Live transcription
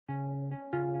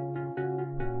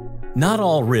Not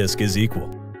all risk is equal,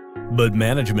 but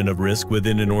management of risk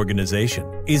within an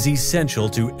organization is essential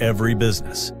to every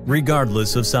business,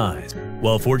 regardless of size.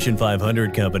 While Fortune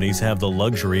 500 companies have the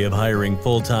luxury of hiring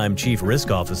full-time chief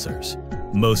risk officers,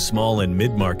 most small and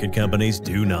mid-market companies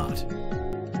do not.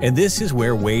 And this is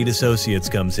where Wade Associates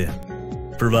comes in,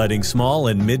 providing small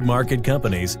and mid-market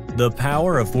companies the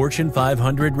power of Fortune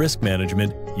 500 risk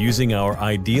management using our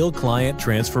ideal client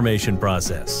transformation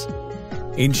process.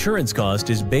 Insurance cost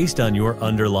is based on your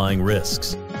underlying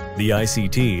risks. The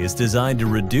ICT is designed to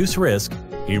reduce risk,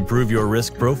 improve your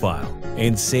risk profile,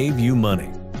 and save you money.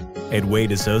 At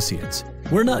Wade Associates,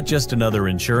 we're not just another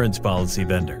insurance policy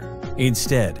vendor.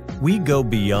 Instead, we go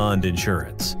beyond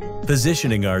insurance,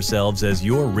 positioning ourselves as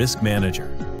your risk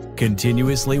manager,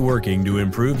 continuously working to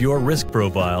improve your risk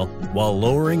profile while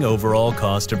lowering overall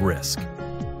cost of risk.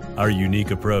 Our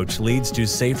unique approach leads to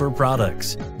safer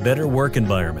products, better work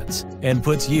environments, and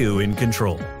puts you in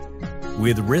control.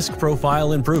 With risk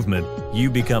profile improvement, you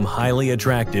become highly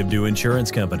attractive to insurance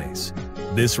companies.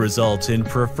 This results in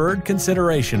preferred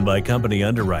consideration by company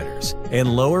underwriters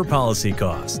and lower policy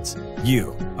costs.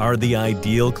 You are the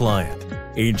ideal client.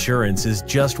 Insurance is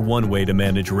just one way to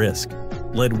manage risk.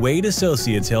 Let Wade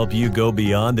Associates help you go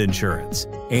beyond insurance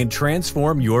and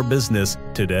transform your business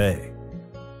today.